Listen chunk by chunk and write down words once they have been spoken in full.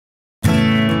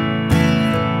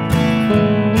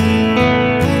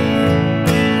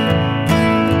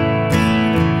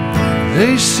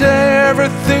They say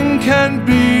everything can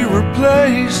be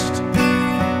replaced.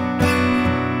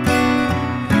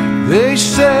 They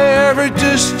say every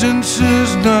distance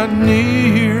is not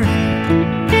near.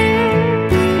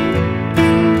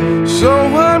 So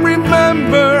I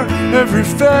remember every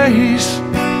face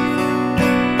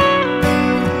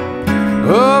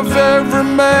of every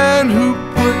man who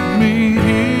put me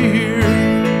here.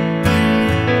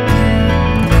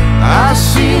 I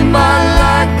see my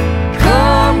light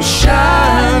come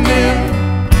shining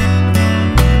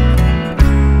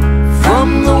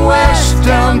from the west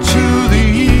down to the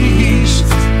east.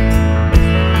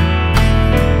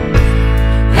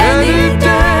 Any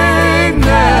day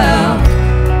now,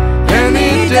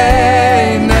 any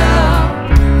day now,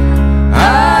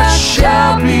 I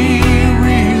shall be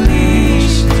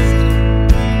released.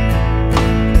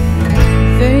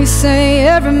 They say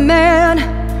every man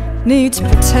needs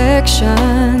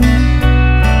protection.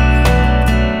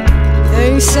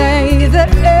 They say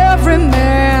that every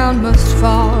man must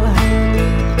fall.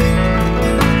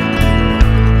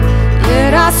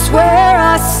 Yet I swear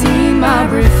I see my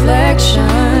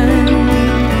reflection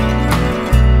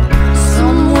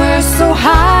somewhere so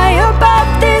high above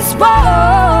these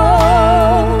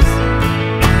walls.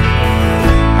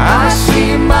 I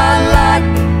see my light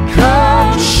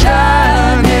come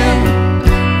shining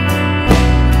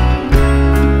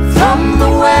from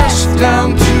the west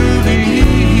down to the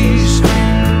east.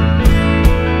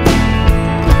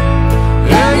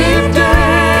 Any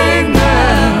day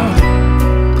now,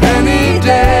 any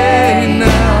day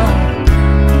now,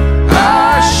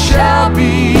 I shall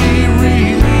be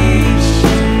released.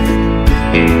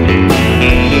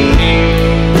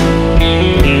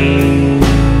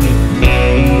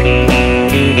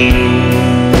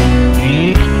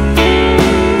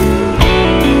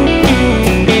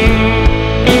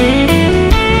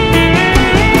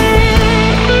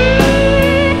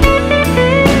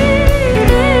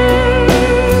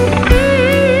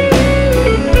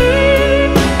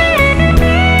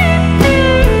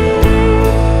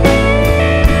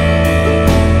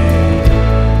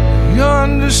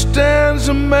 Stands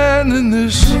a man in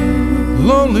this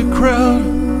lonely crowd,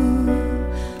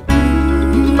 a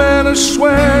man who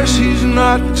swears he's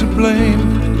not to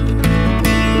blame.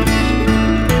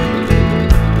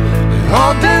 And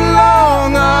all day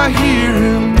long I hear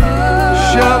him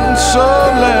shouting so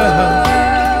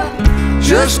loud,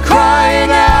 just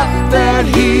crying out that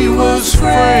he was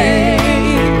framed.